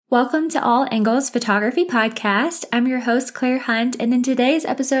Welcome to All Angles Photography Podcast. I'm your host, Claire Hunt, and in today's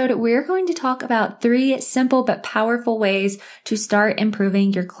episode, we're going to talk about 3 simple but powerful ways to start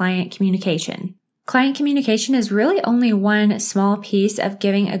improving your client communication. Client communication is really only one small piece of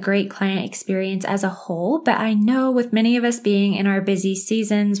giving a great client experience as a whole, but I know with many of us being in our busy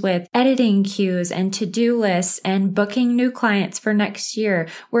seasons with editing queues and to-do lists and booking new clients for next year,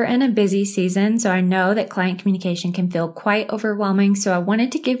 we're in a busy season, so I know that client communication can feel quite overwhelming, so I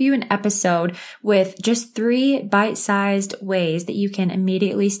wanted to give you an episode with just 3 bite-sized ways that you can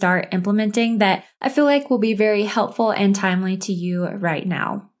immediately start implementing that I feel like will be very helpful and timely to you right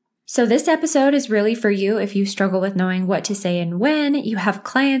now. So this episode is really for you if you struggle with knowing what to say and when, you have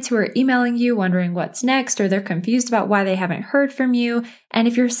clients who are emailing you wondering what's next, or they're confused about why they haven't heard from you, and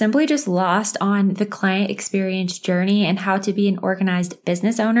if you're simply just lost on the client experience journey and how to be an organized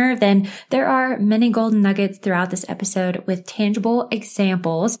business owner, then there are many golden nuggets throughout this episode with tangible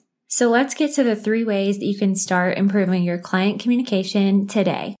examples. So let's get to the 3 ways that you can start improving your client communication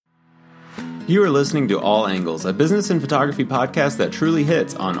today. You are listening to All Angles, a business and photography podcast that truly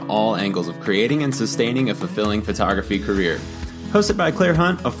hits on all angles of creating and sustaining a fulfilling photography career. Hosted by Claire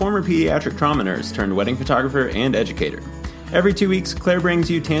Hunt, a former pediatric trauma nurse turned wedding photographer and educator. Every 2 weeks, Claire brings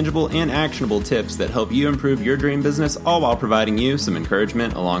you tangible and actionable tips that help you improve your dream business, all while providing you some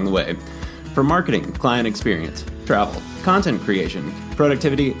encouragement along the way. For marketing, client experience, travel, content creation,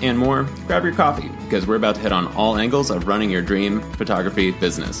 productivity, and more, grab your coffee because we're about to hit on all angles of running your dream photography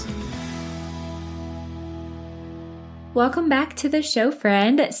business. Welcome back to the show,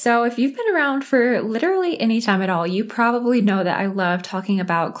 friend. So if you've been around for literally any time at all, you probably know that I love talking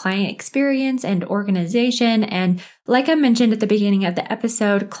about client experience and organization. And like I mentioned at the beginning of the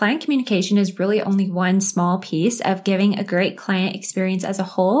episode, client communication is really only one small piece of giving a great client experience as a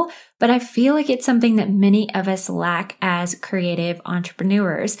whole. But I feel like it's something that many of us lack as creative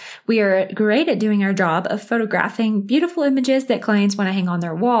entrepreneurs. We are great at doing our job of photographing beautiful images that clients want to hang on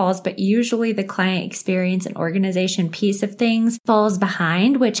their walls, but usually the client experience and organization piece of things falls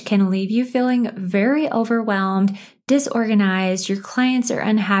behind, which can leave you feeling very overwhelmed, disorganized, your clients are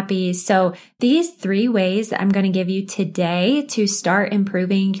unhappy. So these 3 ways that I'm going to give you today to start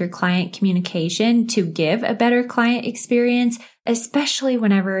improving your client communication to give a better client experience, especially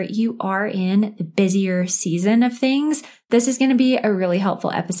whenever you are in the busier season of things, this is going to be a really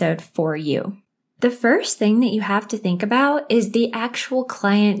helpful episode for you. The first thing that you have to think about is the actual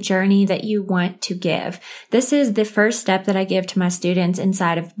client journey that you want to give. This is the first step that I give to my students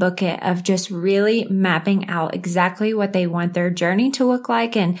inside of Book It, of just really mapping out exactly what they want their journey to look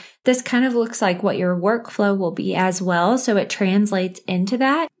like. And this kind of looks like what your workflow will be as well, so it translates into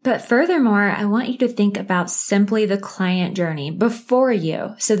that. But furthermore, I want you to think about simply the client journey before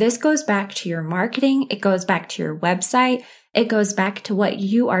you. So this goes back to your marketing, it goes back to your website, it goes back to what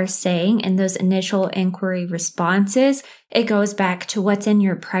you are saying in those initial inquiry responses. It goes back to what's in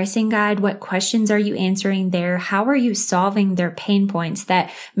your pricing guide. What questions are you answering there? How are you solving their pain points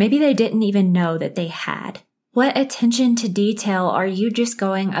that maybe they didn't even know that they had? What attention to detail are you just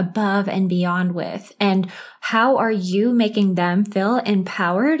going above and beyond with? And how are you making them feel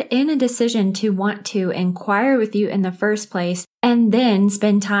empowered in a decision to want to inquire with you in the first place and then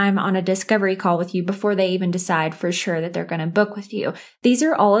spend time on a discovery call with you before they even decide for sure that they're going to book with you? These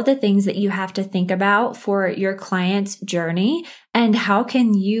are all of the things that you have to think about for your client's journey, and how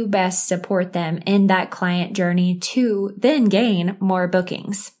can you best support them in that client journey to then gain more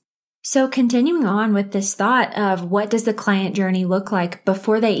bookings. So continuing on with this thought of what does the client journey look like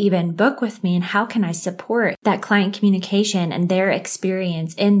before they even book with me, and how can I support that client communication and their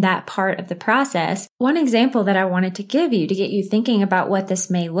experience in that part of the process? One example that I wanted to give you to get you thinking about what this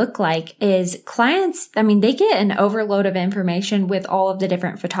may look like is clients, they get an overload of information with all of the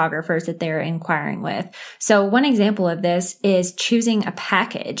different photographers that they're inquiring with. So one example of this is choosing a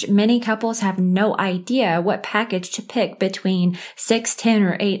package. Many couples have no idea what package to pick between 6, 10,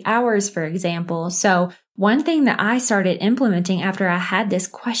 or 8 hours, for example. So one thing that I started implementing after I had this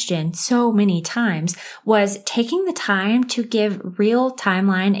question so many times was taking the time to give real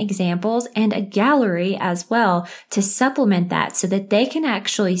timeline examples and a gallery as well to supplement that, so that they can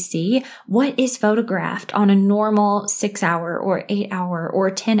actually see what is photographed on a normal 6-hour or 8-hour or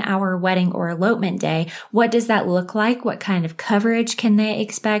 10-hour wedding or elopement day. What does that look like? What kind of coverage can they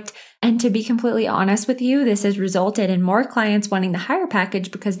expect? And to be completely honest with you, this has resulted in more clients wanting the higher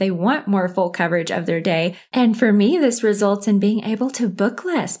package because they want more full coverage of their day. And for me, this results in being able to book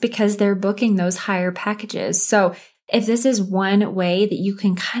less because they're booking those higher packages. So if this is one way that you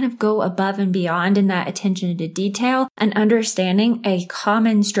can kind of go above and beyond in that attention to detail and understanding a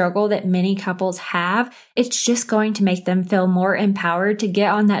common struggle that many couples have, it's just going to make them feel more empowered to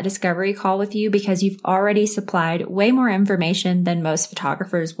get on that discovery call with you because you've already supplied way more information than most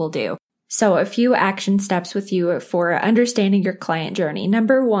photographers will do. So a few action steps with you for understanding your client journey.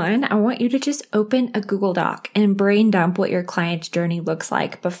 Number one, I want you to just open a Google Doc and brain dump what your client's journey looks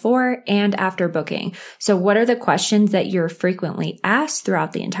like before and after booking. So what are the questions that you're frequently asked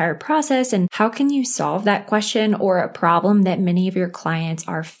throughout the entire process, and how can you solve that question or a problem that many of your clients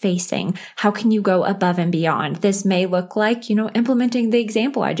are facing? How can you go above and beyond? This may look like, implementing the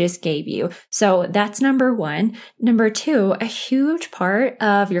example I just gave you. So that's number one. Number two, a huge part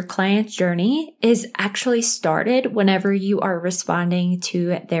of your client's journey is actually started whenever you are responding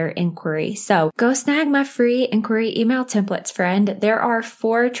to their inquiry. So go snag my free inquiry email templates, friend. There are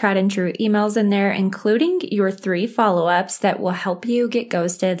 4 tried and true emails in there, including your 3 follow-ups that will help you get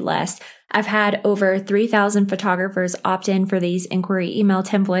ghosted less. I've had over 3,000 photographers opt in for these inquiry email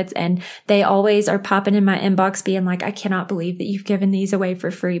templates, and they always are popping in my inbox being like, I cannot believe that you've given these away for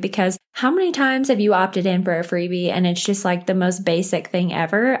free, because how many times have you opted in for a freebie and it's just like the most basic thing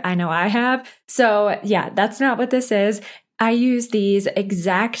ever? I know I have. So yeah, that's not what this is. I use these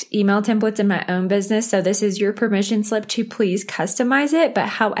exact email templates in my own business, so this is your permission slip to please customize it. But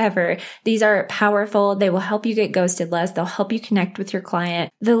however, these are powerful. They will help you get ghosted less. They'll help you connect with your client.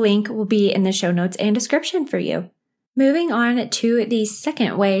 The link will be in the show notes and description for you. Moving on to the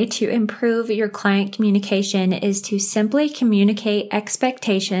second way to improve your client communication is to simply communicate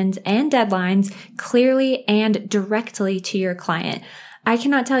expectations and deadlines clearly and directly to your client. I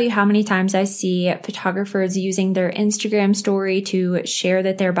cannot tell you how many times I see photographers using their Instagram story to share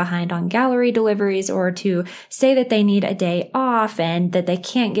that they're behind on gallery deliveries, or to say that they need a day off and that they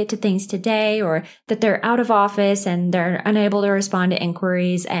can't get to things today, or that they're out of office and they're unable to respond to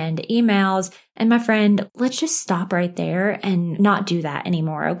inquiries and emails. And my friend, let's just stop right there and not do that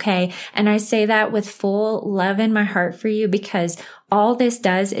anymore, okay? And I say that with full love in my heart for you, because all this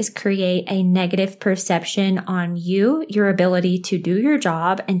does is create a negative perception on you, your ability to do your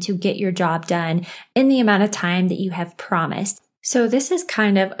job and to get your job done in the amount of time that you have promised. So this is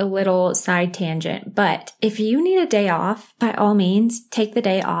kind of a little side tangent, but if you need a day off, by all means, take the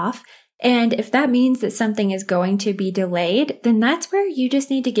day off. And if that means that something is going to be delayed, then that's where you just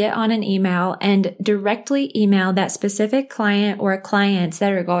need to get on an email and directly email that specific client or clients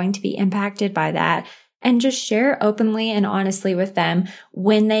that are going to be impacted by that, and just share openly and honestly with them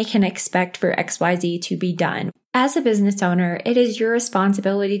when they can expect for XYZ to be done. As a business owner, it is your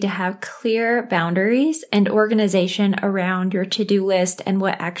responsibility to have clear boundaries and organization around your to-do list and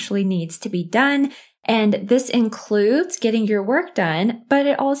what actually needs to be done. And this includes getting your work done, but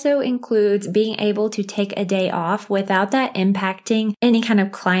it also includes being able to take a day off without that impacting any kind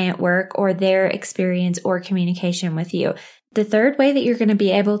of client work or their experience or communication with you. The third way that you're going to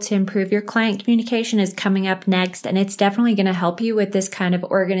be able to improve your client communication is coming up next, and it's definitely going to help you with this kind of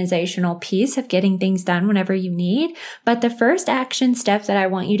organizational piece of getting things done whenever you need. But the first action step that I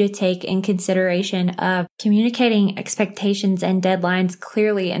want you to take in consideration of communicating expectations and deadlines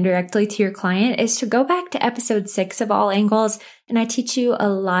clearly and directly to your client is to go back to episode 6 of All Angles. And I teach you a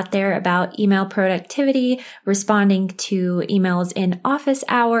lot there about email productivity, responding to emails in office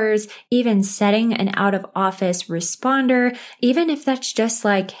hours, even setting an out of office responder, even if that's just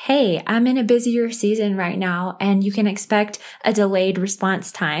like, hey, I'm in a busier season right now and you can expect a delayed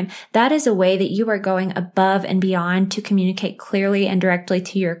response time. That is a way that you are going above and beyond to communicate clearly and directly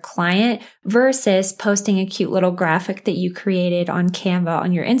to your client versus posting a cute little graphic that you created on Canva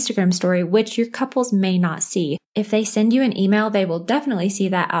on your Instagram story, which your couples may not see. If they send you an email, they will definitely see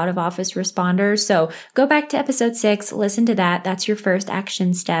that out of office responder. So go back to episode 6, listen to that. That's your first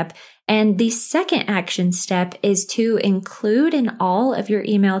action step. And the second action step is to include in all of your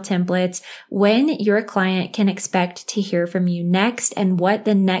email templates when your client can expect to hear from you next and what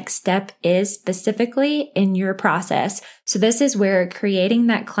the next step is specifically in your process. So this is where creating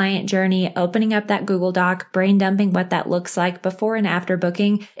that client journey, opening up that Google Doc, brain dumping what that looks like before and after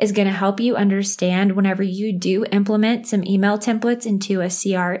booking is going to help you understand whenever you do implement some email templates into a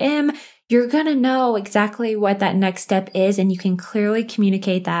CRM, you're going to know exactly what that next step is, and you can clearly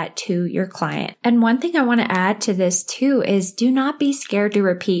communicate that to your client. And one thing I want to add to this too is do not be scared to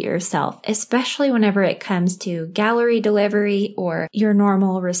repeat yourself, especially whenever it comes to gallery delivery or your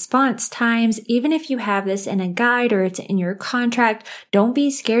normal response times. Even if you have this in a guide or it's in your contract, don't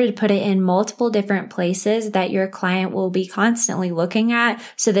be scared to put it in multiple different places that your client will be constantly looking at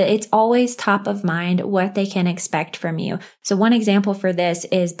so that it's always top of mind what they can expect from you. So one example for this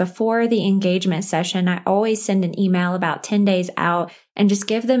is before the the engagement session, I always send an email about 10 days out and just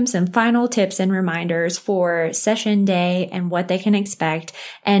give them some final tips and reminders for session day and what they can expect.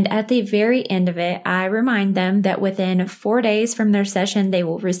 And at the very end of it, I remind them that within 4 days from their session, they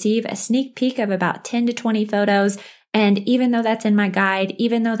will receive a sneak peek of about 10 to 20 photos. And even though that's in my guide,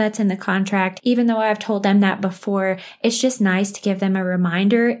 even though that's in the contract, even though I've told them that before, it's just nice to give them a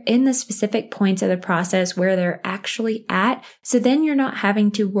reminder in the specific points of the process where they're actually at. So then you're not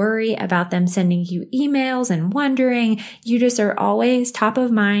having to worry about them sending you emails and wondering. You just are always top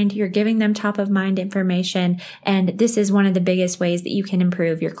of mind. You're giving them top of mind information. And this is one of the biggest ways that you can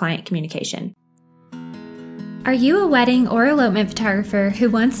improve your client communication. Are you a wedding or elopement photographer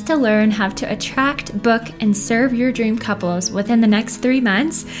who wants to learn how to attract, book, and serve your dream couples within the next 3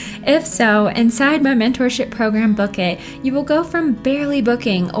 months? If so, inside my mentorship program, Book It, you will go from barely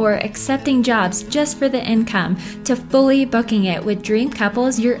booking or accepting jobs just for the income to fully booking it with dream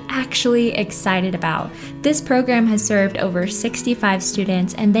couples you're actually excited about. This program has served over 65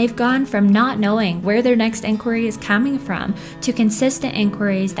 students, and they've gone from not knowing where their next inquiry is coming from to consistent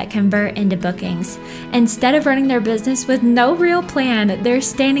inquiries that convert into bookings. Instead of running their business with no real plan, they're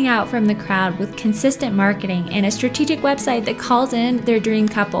standing out from the crowd with consistent marketing and a strategic website that calls in their dream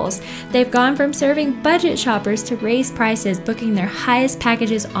couples. They've gone from serving budget shoppers to raise prices, booking their highest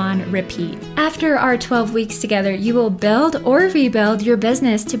packages on repeat. After our 12 weeks together, you will build or rebuild your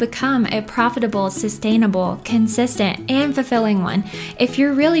business to become a profitable, sustainable, consistent, and fulfilling one. If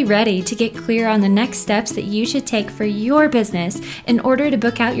you're really ready to get clear on the next steps that you should take for your business in order to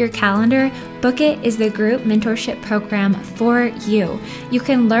book out your calendar, Book It is the group mentorship program for you. You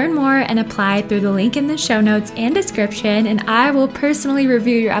can learn more and apply through the link in the show notes and description, and I will personally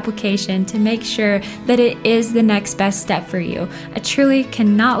review your application to make sure that it is the next best step for you. I truly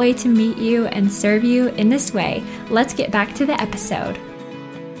cannot wait to meet you and serve you in this way. Let's get back to the episode.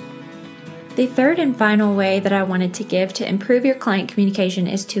 The third and final way that I wanted to give to improve your client communication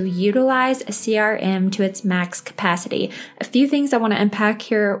is to utilize a CRM to its max capacity. A few things I want to unpack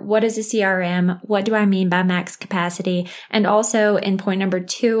here. What is a CRM? What do I mean by max capacity? And also in point number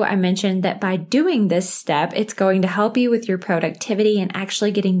 2, I mentioned that by doing this step, it's going to help you with your productivity and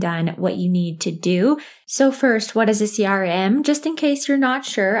actually getting done what you need to do. So first, what is a CRM? Just in case you're not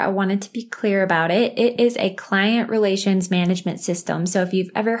sure, I wanted to be clear about it. It is a client relations management system. So if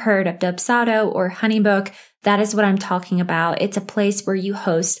you've ever heard of Dubsado or Honeybook, that is what I'm talking about. It's a place where you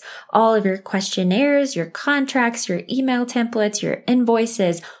host all of your questionnaires, your contracts, your email templates, your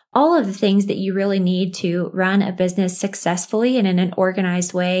invoices, all of the things that you really need to run a business successfully and in an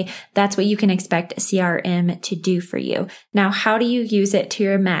organized way. That's what you can expect a CRM to do for you. Now, how do you use it to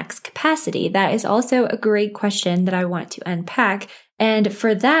your max capacity? That is also a great question that I want to unpack. And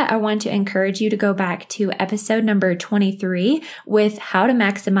for that, I want to encourage you to go back to episode number 23 with how to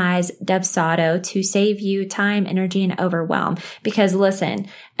maximize Dubsado to save you time, energy, and overwhelm. Because listen,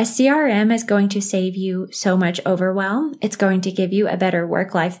 a CRM is going to save you so much overwhelm. It's going to give you a better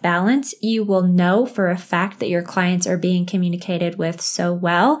work-life balance. You will know for a fact that your clients are being communicated with so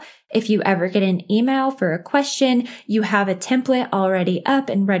well. If you ever get an email for a question, you have a template already up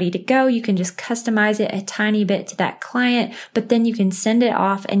and ready to go. You can just customize it a tiny bit to that client, but then you can send it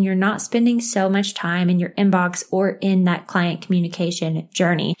off and you're not spending so much time in your inbox or in that client communication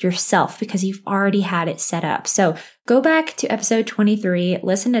journey yourself because you've already had it set up. So go back to episode 23,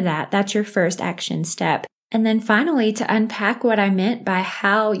 listen to that. That's your first action step. And then finally, to unpack what I meant by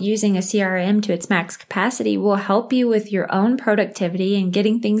how using a CRM to its max capacity will help you with your own productivity and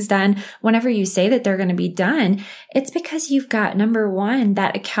getting things done whenever you say that they're going to be done, it's because you've got, number one,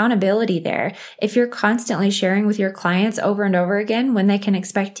 that accountability there. If you're constantly sharing with your clients over and over again when they can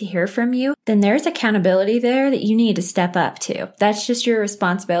expect to hear from you, then there's accountability there that you need to step up to. That's just your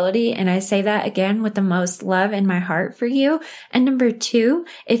responsibility. And I say that again with the most love in my heart for you. And number 2,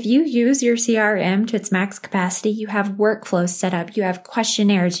 if you use your CRM to its max capacity, you have workflows set up, you have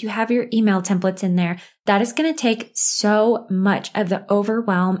questionnaires, you have your email templates in there. That is going to take so much of the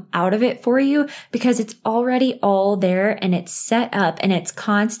overwhelm out of it for you because it's already all there and it's set up and it's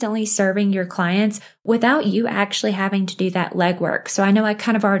constantly serving your clients without you actually having to do that legwork. So I know I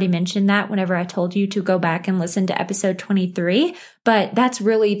kind of already mentioned that whenever I told you to go back and listen to episode 23, but that's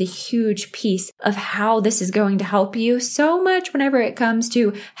really the huge piece of how this is going to help you so much whenever it comes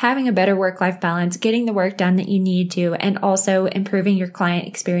to having a better work-life balance, getting the work done that you need to, and also improving your client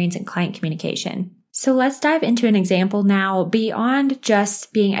experience and client communication. So let's dive into an example now beyond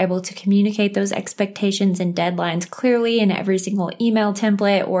just being able to communicate those expectations and deadlines clearly in every single email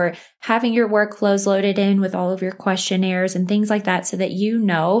template, or having your workflows loaded in with all of your questionnaires and things like that so that you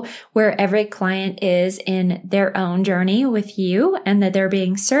know where every client is in their own journey with you and that they're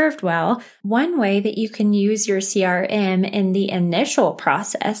being served well. One way that you can use your CRM in the initial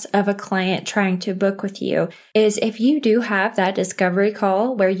process of a client trying to book with you is if you do have that discovery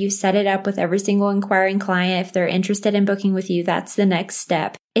call where you set it up with every single inquiring client. If they're interested in booking with you, that's the next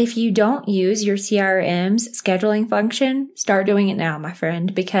step. If you don't use your CRM's scheduling function, start doing it now, my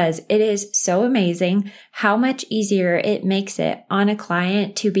friend, because it is so amazing how much easier it makes it on a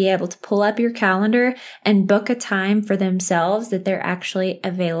client to be able to pull up your calendar and book a time for themselves that they're actually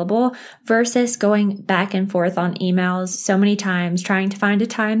available versus going back and forth on emails so many times trying to find a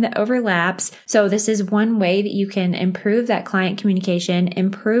time that overlaps. So this is one way that you can improve that client communication,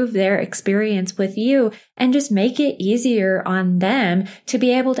 improve their experience with you, and just make it easier on them to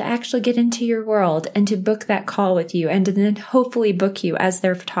be able to actually get into your world and to book that call with you and to then hopefully book you as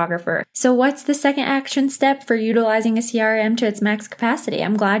their photographer. So what's the second action step for utilizing a CRM to its max capacity?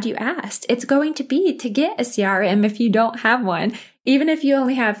 I'm glad you asked. It's going to be to get a CRM if you don't have one. Even if you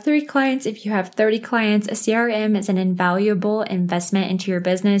only have 3 clients, if you have 30 clients, a CRM is an invaluable investment into your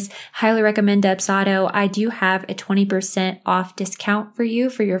business. Highly recommend Dubsado. I do have a 20% off discount for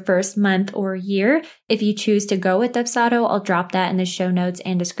you for your first month or year. If you choose to go with Dubsado, I'll drop that in the show notes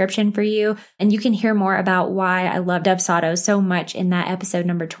and description for you. And you can hear more about why I love Dubsado so much in that episode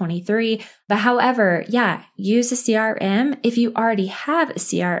number 23. But however, use a CRM. If you already have a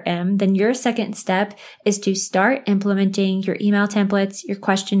CRM, then your second step is to start implementing your email templates, your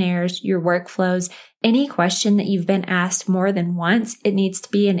questionnaires, your workflows. Any question that you've been asked more than once, it needs to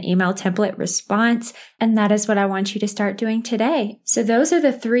be an email template response. And that is what I want you to start doing today. So those are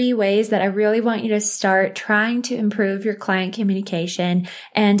the 3 ways that I really want you to start trying to improve your client communication.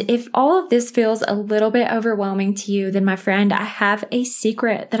 And if all of this feels a little bit overwhelming to you, then my friend, I have a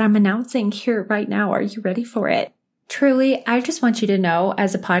secret that I'm announcing here right now. Are you ready for it? Truly, I just want you to know,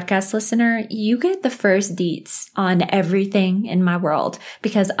 as a podcast listener, you get the first deets on everything in my world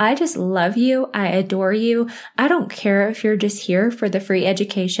because I just love you. I adore you. I don't care if you're just here for the free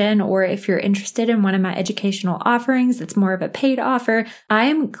education or if you're interested in one of my educational offerings that's more of a paid offer. I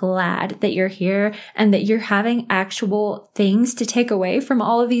am glad that you're here and that you're having actual things to take away from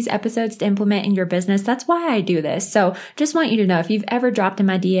all of these episodes to implement in your business. That's why I do this. So just want you to know, if you've ever dropped in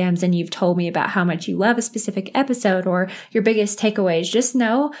my DMs and you've told me about how much you love a specific episode or your biggest takeaways, just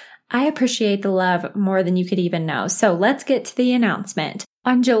know I appreciate the love more than you could even know. So let's get to the announcement.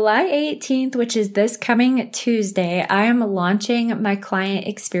 On July 18th, which is this coming Tuesday, I am launching my client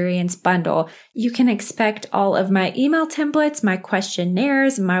experience bundle. You can expect all of my email templates, my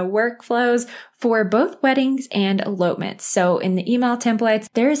questionnaires, my workflows for both weddings and elopements. So in the email templates,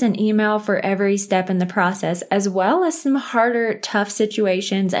 there's an email for every step in the process, as well as some harder, tough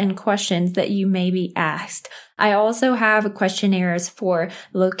situations and questions that you may be asked. I also have questionnaires for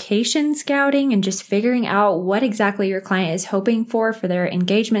location scouting and just figuring out what exactly your client is hoping for their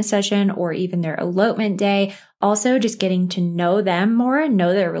engagement session or even their elopement day. Also, just getting to know them more,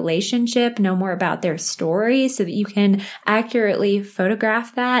 know their relationship, know more about their story so that you can accurately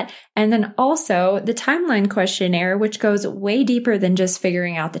photograph that. And then also the timeline questionnaire, which goes way deeper than just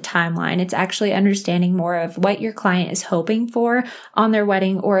figuring out the timeline. It's actually understanding more of what your client is hoping for on their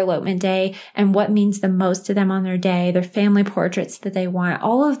wedding or elopement day and what means the most to them on their day, their family portraits that they want,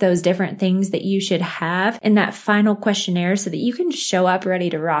 all of those different things that you should have in that final questionnaire so that you can show up ready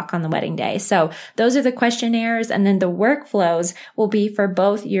to rock on the wedding day. So those are the questionnaires. And then the workflows will be for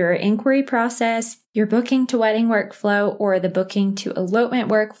both your inquiry process, your booking to wedding workflow, or the booking to elopement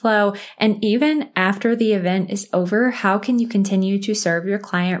workflow. And even after the event is over, how can you continue to serve your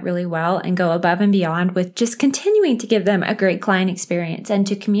client really well and go above and beyond with just continuing to give them a great client experience and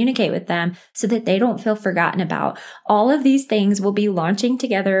to communicate with them so that they don't feel forgotten about. All of these things will be launching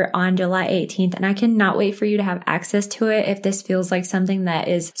together on July 18th, and I cannot wait for you to have access to it if this feels like something that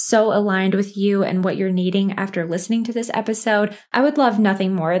is so aligned with you and what you're needing after listening to this episode. I would love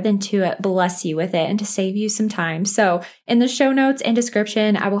nothing more than to bless you with it and to save you some time. So in the show notes and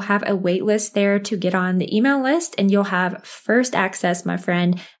description, I will have a wait list there to get on the email list, and you'll have first access, my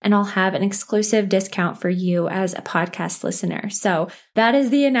friend, and I'll have an exclusive discount for you as a podcast listener. So that is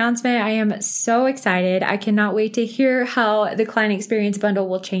the announcement. I am so excited. I cannot wait to hear how the client experience bundle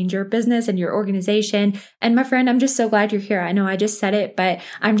will change your business and your organization. And my friend, I'm just so glad you're here. I know I just said it, but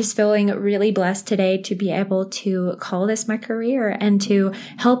I'm just feeling really blessed today to be able to call this my career and to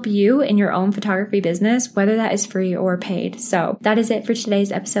help you in your own photography photography business, whether that is free or paid. So that is it for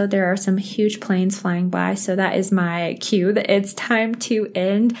today's episode. There are some huge planes flying by, so that is my cue that it's time to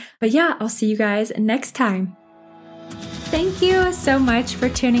end. But yeah, I'll see you guys next time. Thank you so much for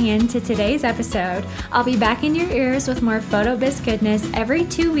tuning in to today's episode. I'll be back in your ears with more PhotoBiz goodness every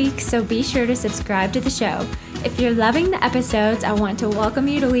 2 weeks, so be sure to subscribe to the show. If you're loving the episodes, I want to welcome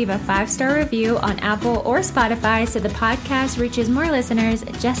you to leave a 5-star review on Apple or Spotify so the podcast reaches more listeners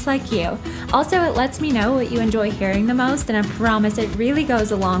just like you. Also, it lets me know what you enjoy hearing the most, and I promise it really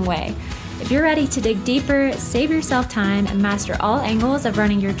goes a long way. If you're ready to dig deeper, save yourself time, and master all angles of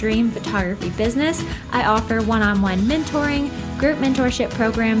running your dream photography business, I offer one-on-one mentoring, group mentorship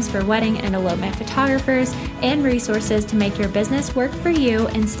programs for wedding and elopement photographers, and resources to make your business work for you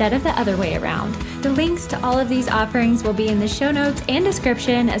instead of the other way around. The links to all of these offerings will be in the show notes and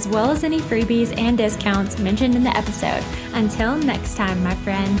description, as well as any freebies and discounts mentioned in the episode. Until next time, my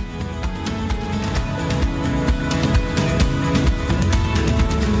friend.